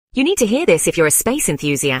You need to hear this if you're a space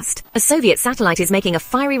enthusiast. A Soviet satellite is making a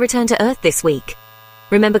fiery return to Earth this week.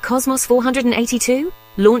 Remember Cosmos 482?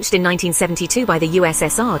 Launched in 1972 by the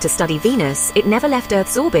USSR to study Venus, it never left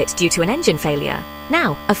Earth's orbit due to an engine failure.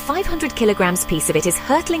 Now, a 500 kilograms piece of it is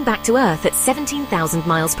hurtling back to Earth at 17,000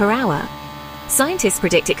 miles per hour. Scientists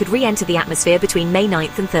predict it could re-enter the atmosphere between May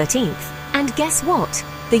 9th and 13th. And guess what?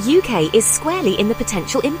 The UK is squarely in the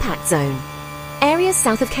potential impact zone. Areas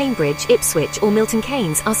south of Cambridge, Ipswich or Milton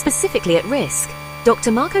Keynes are specifically at risk. Dr.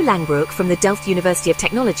 Marco Langbroek from the Delft University of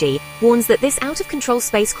Technology warns that this out-of-control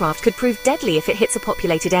spacecraft could prove deadly if it hits a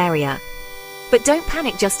populated area. But don't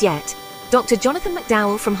panic just yet. Dr. Jonathan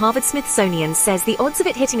McDowell from Harvard-Smithsonian says the odds of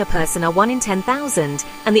it hitting a person are 1 in 10,000,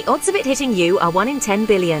 and the odds of it hitting you are 1 in 10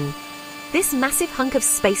 billion. This massive hunk of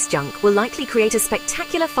space junk will likely create a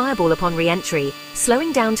spectacular fireball upon re-entry,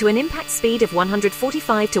 slowing down to an impact speed of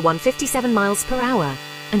 145 to 157 miles per hour.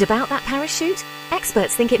 And about that parachute?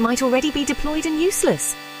 Experts think it might already be deployed and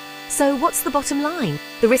useless. So what's the bottom line?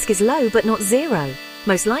 The risk is low but not zero.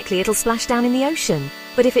 Most likely it'll splash down in the ocean.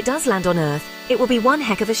 But if it does land on Earth, it will be one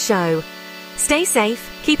heck of a show. Stay safe,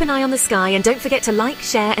 keep an eye on the sky, and don't forget to like,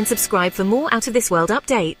 share and subscribe for more out of this world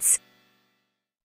updates.